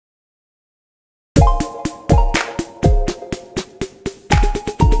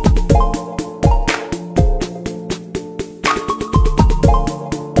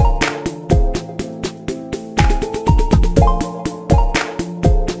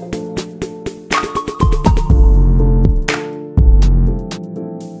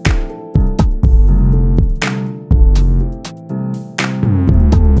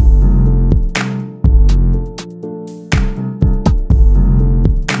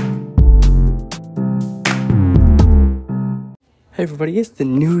Hey everybody, it's the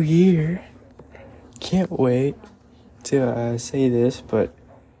new year. Can't wait to say this, but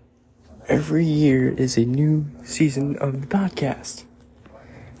every year is a new season of the podcast.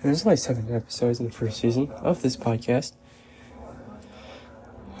 And there's only 7 episodes in the first season of this podcast.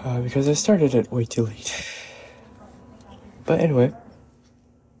 Because I started it way too late. But anyway,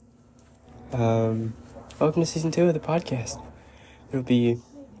 welcome to season 2 of the podcast. There'll be a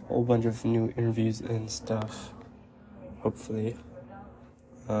whole bunch of new interviews and stuff, hopefully.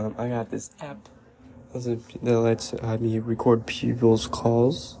 I got this app that lets me record people's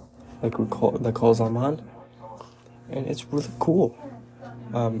calls, like the calls I'm on, and it's really cool.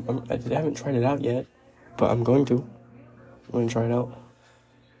 I haven't tried it out yet, but I'm going to. I'm going to try it out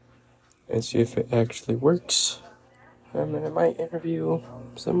and see if it actually works. And then I might interview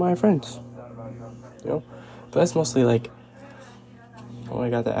some of my friends, But that's mostly like, what I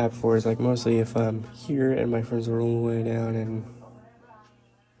got the app for is like mostly if I'm here and my friends are all the way down and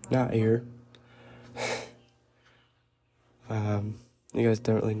not here. You guys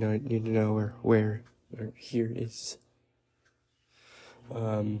don't really need to know where here is.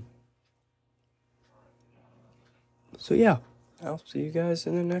 So yeah, I'll see you guys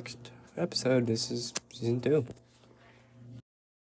in the next episode. This is season 2.